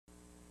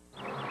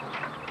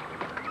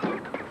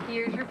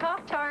Here's your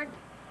Pop-Tart.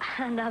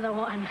 Another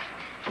one.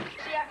 See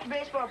you after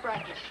baseball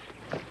practice.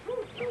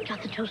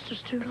 Got the toaster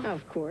strudel?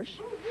 Of course.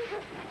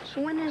 So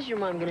when is your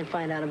mom going to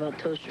find out about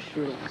toaster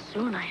strudel?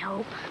 Soon, I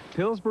hope.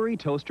 Pillsbury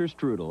Toaster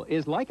Strudel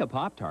is like a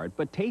Pop-Tart,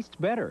 but tastes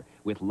better,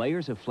 with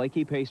layers of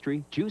flaky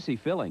pastry, juicy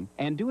filling,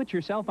 and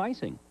do-it-yourself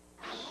icing.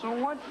 So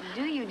what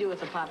do you do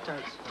with the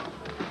Pop-Tarts?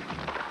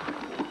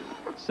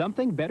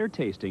 Something better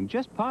tasting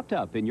just popped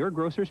up in your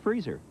grocer's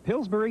freezer.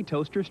 Pillsbury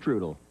Toaster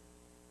Strudel.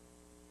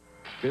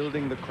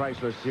 Building the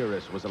Chrysler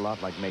Cirrus was a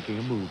lot like making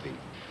a movie.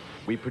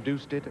 We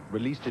produced it,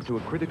 released it to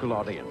a critical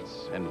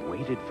audience, and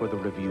waited for the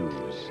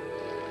reviews.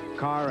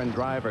 Car and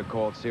Driver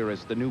called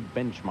Cirrus the new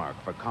benchmark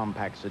for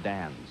compact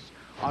sedans.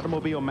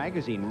 Automobile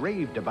Magazine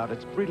raved about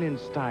its brilliant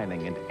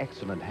styling and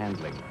excellent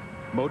handling.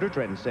 Motor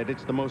Trend said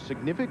it's the most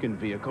significant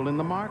vehicle in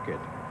the market.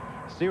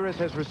 Cirrus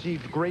has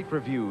received great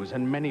reviews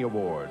and many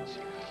awards,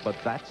 but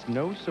that's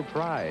no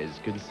surprise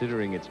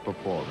considering its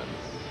performance.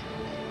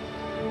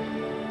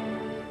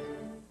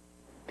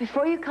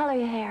 Before you color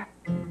your hair,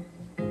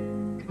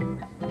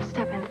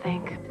 stop and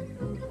think.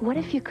 What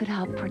if you could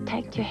help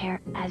protect your hair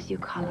as you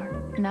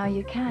color? Now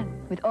you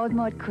can with Haute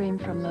Mode Cream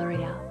from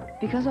L'Oreal.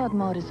 Because Haute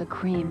Mode is a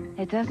cream,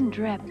 it doesn't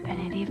drip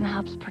and it even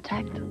helps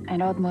protect.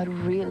 And Haute Mode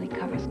really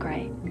covers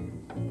gray.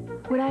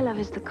 What I love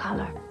is the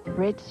color.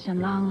 Rich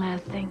and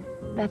long-lasting.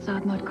 That's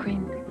Haute Mode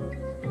Cream.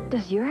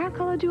 Does your hair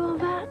color do all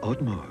that?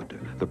 Haute Mode,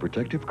 the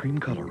protective cream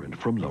colorant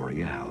from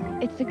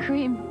L'Oreal. It's a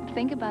cream.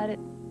 Think about it.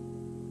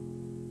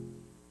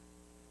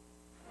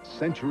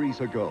 Centuries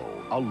ago,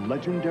 a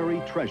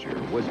legendary treasure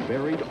was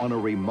buried on a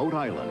remote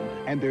island,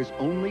 and there's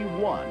only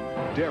one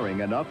daring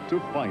enough to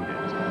find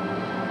it.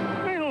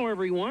 Hello,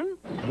 everyone.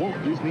 Walt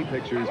Disney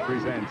Pictures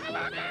presents,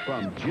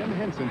 from Jim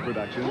Henson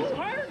Productions, Who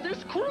hired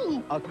this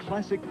crew? a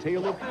classic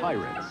tale of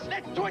pirates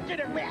Let's torture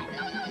the rat.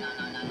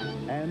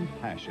 and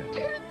passion.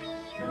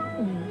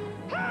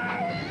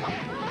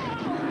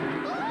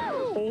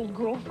 Old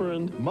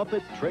girlfriend.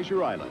 Muppet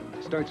Treasure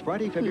Island starts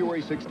Friday,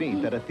 February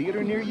 16th at a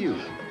theater near you.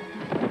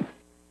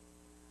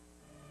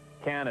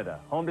 Canada,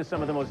 home to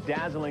some of the most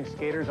dazzling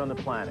skaters on the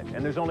planet.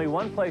 And there's only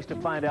one place to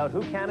find out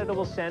who Canada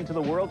will send to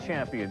the World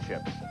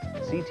Championships: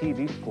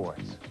 CTV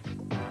Sports.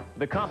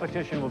 The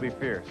competition will be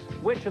fierce.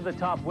 Which of the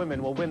top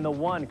women will win the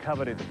one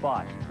coveted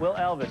spot? Will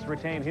Elvis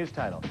retain his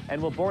title? And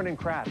will Born in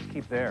Crafts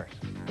keep theirs?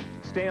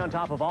 Stay on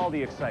top of all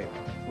the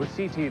excitement with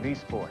CTV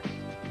Sports.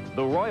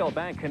 The Royal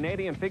Bank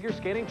Canadian Figure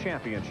Skating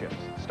Championships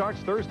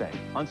starts Thursday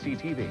on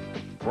CTV.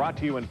 Brought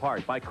to you in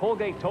part by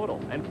Colgate Total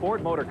and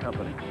Ford Motor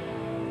Company.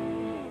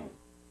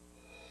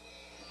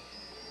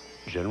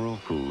 General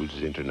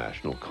Foods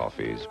International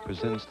Coffees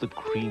presents the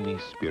creamy,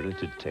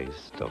 spirited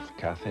taste of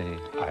Cafe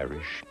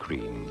Irish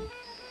Cream.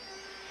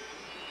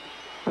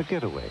 A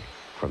getaway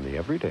from the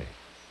everyday.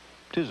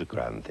 'Tis a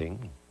grand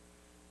thing.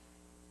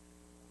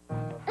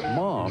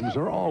 Moms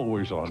are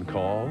always on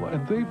call,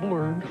 and they've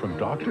learned from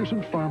doctors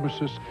and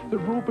pharmacists that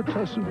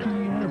Robitussin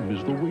DM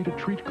is the way to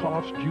treat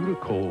coughs due to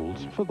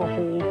colds for the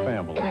whole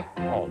family,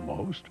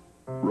 almost.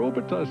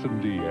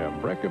 Robitussin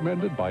DM,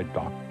 recommended by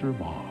Dr.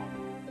 Mom.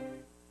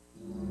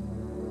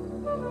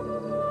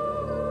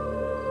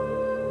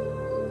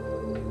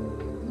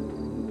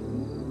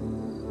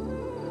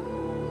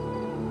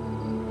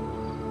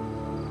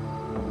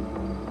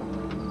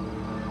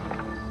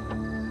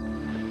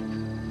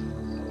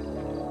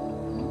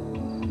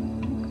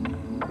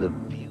 The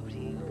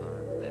beauty of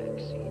our back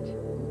seat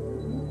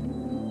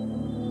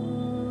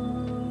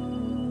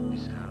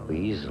is how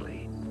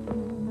easily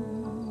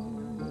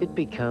it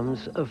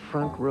becomes a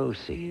front row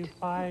seat.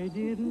 If I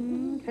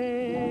didn't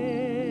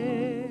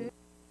care.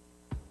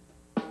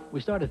 We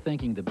started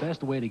thinking the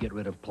best way to get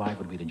rid of plaque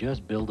would be to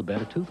just build a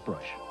better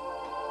toothbrush.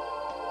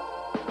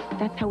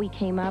 That's how we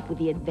came up with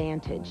the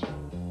Advantage.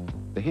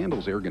 The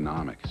handle's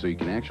ergonomic, so you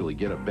can actually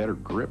get a better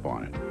grip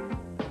on it.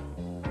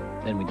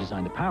 Then we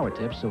designed the power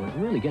tip so it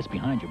really gets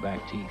behind your back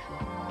teeth.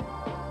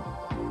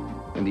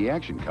 And the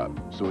action cup,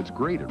 so it's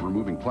great at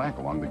removing plaque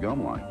along the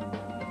gum line.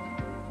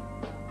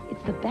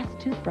 It's the best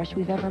toothbrush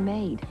we've ever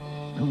made.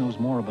 Who knows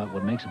more about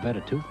what makes a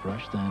better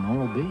toothbrush than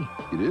Oral-B?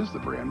 It is the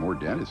brand more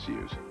dentists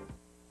use.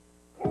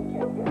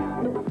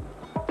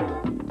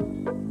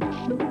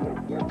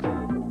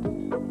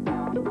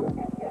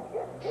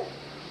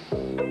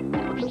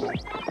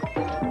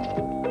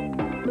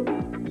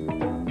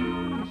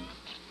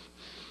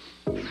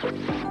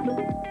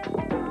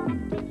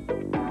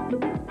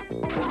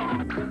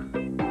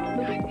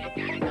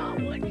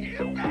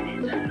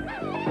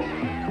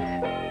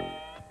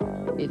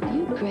 If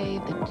you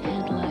crave the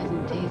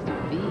tantalizing taste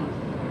of beef,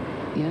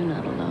 you're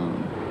not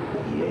alone.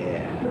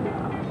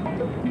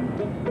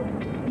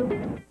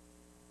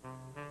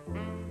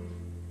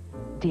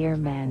 Dear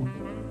men,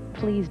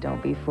 please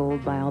don't be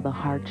fooled by all the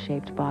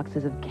heart-shaped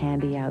boxes of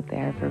candy out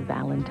there for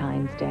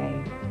Valentine's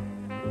Day.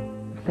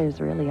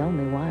 There's really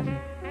only one,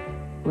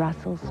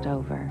 Russell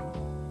Stover,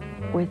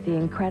 with the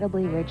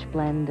incredibly rich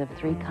blend of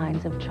 3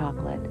 kinds of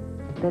chocolate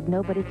that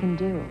nobody can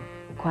do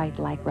quite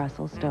like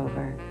Russell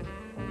Stover.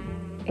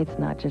 It's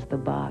not just the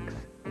box,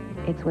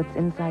 it's what's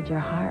inside your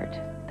heart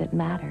that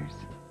matters.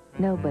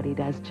 Nobody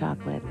does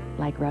chocolate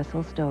like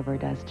Russell Stover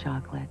does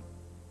chocolate.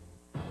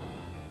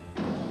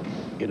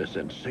 In a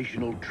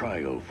sensational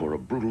trial for a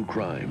brutal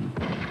crime,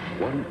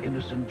 one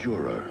innocent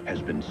juror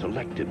has been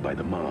selected by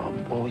the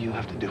mob. All you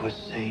have to do is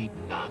say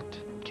not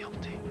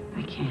guilty.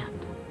 I can't.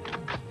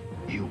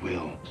 You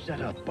will. Set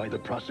up by the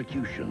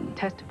prosecution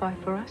Testify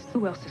for us?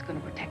 Who else is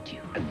going to protect you?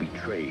 and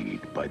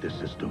betrayed by the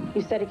system.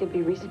 You said he could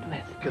be reasoned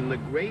with. Can the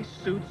gray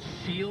suits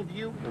shield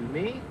you from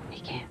me?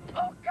 He can't.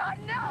 Oh, God,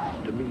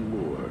 no! Demi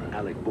Moore,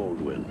 Alec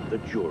Baldwin, the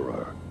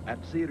juror.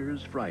 At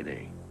theaters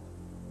Friday.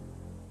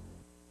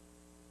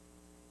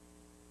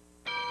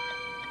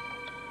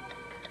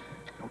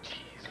 No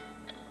cheese.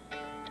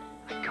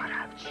 I gotta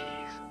have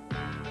cheese.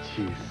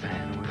 Cheese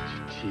sandwich,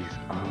 cheese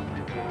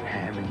omelet,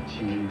 ham and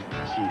cheese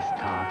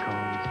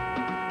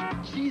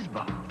tacos. Cheese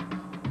balls.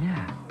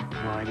 Yeah.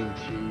 Wine and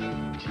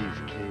cheese,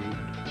 cheesecake,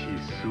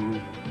 cheese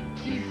soup.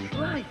 Cheese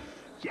slice.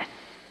 Yes.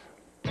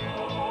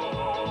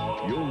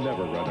 You'll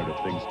never run out of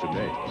things to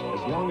make,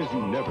 as long as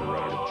you never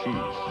run out of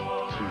cheese.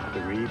 Cheese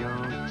burrito,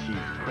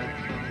 cheese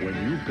pretzel. When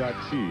you've got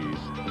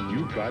cheese,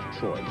 you've got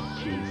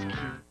choice. Cheese.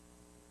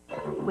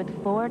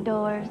 With 4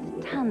 doors,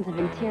 tons of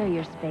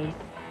interior space,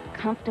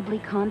 comfortably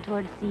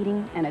contoured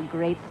seating, and a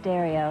great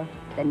stereo,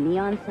 the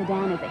Neon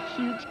sedan is a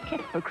huge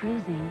kick for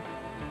cruising.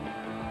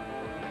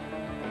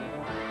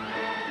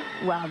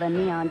 While the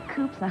Neon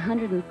Coupe's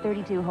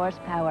 132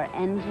 horsepower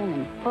engine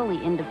and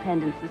fully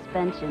independent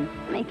suspension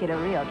make it a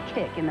real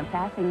kick in the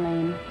passing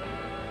lane.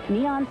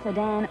 Neon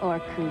sedan or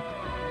coupe,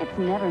 it's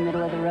never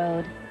middle of the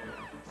road.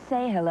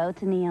 Say hello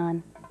to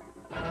Neon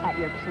at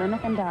your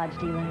Plymouth and Dodge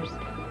dealers.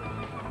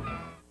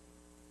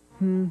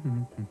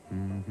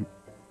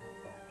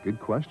 Good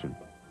question.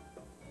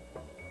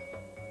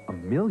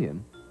 $1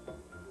 million?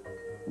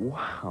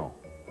 Wow.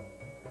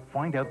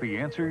 Find out the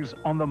answers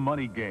on The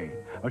Money Game,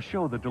 a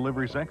show that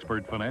delivers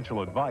expert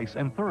financial advice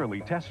and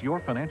thoroughly tests your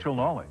financial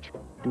knowledge.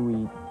 Do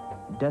we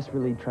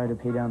desperately try to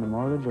pay down the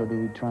mortgage, or do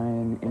we try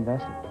and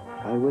invest it?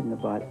 I wouldn't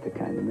have bought the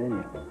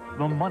condominium.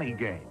 The Money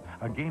Game,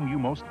 a game you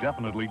most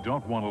definitely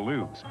don't want to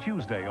lose.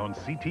 Tuesday on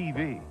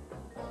CTV.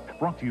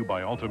 Brought to you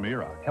by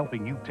Altamira,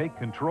 helping you take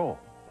control.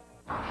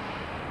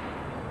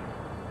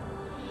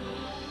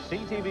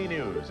 CTV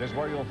News is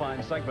where you'll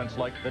find segments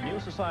like The New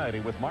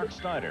Society with Mark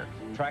Snyder,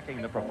 tracking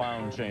the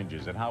profound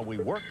changes in how we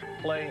work,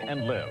 play,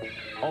 and live,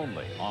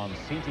 only on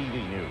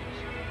CTV News.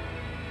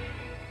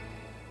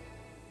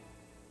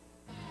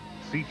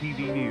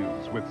 CTV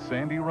News with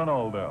Sandy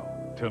Ronaldo,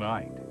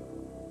 tonight.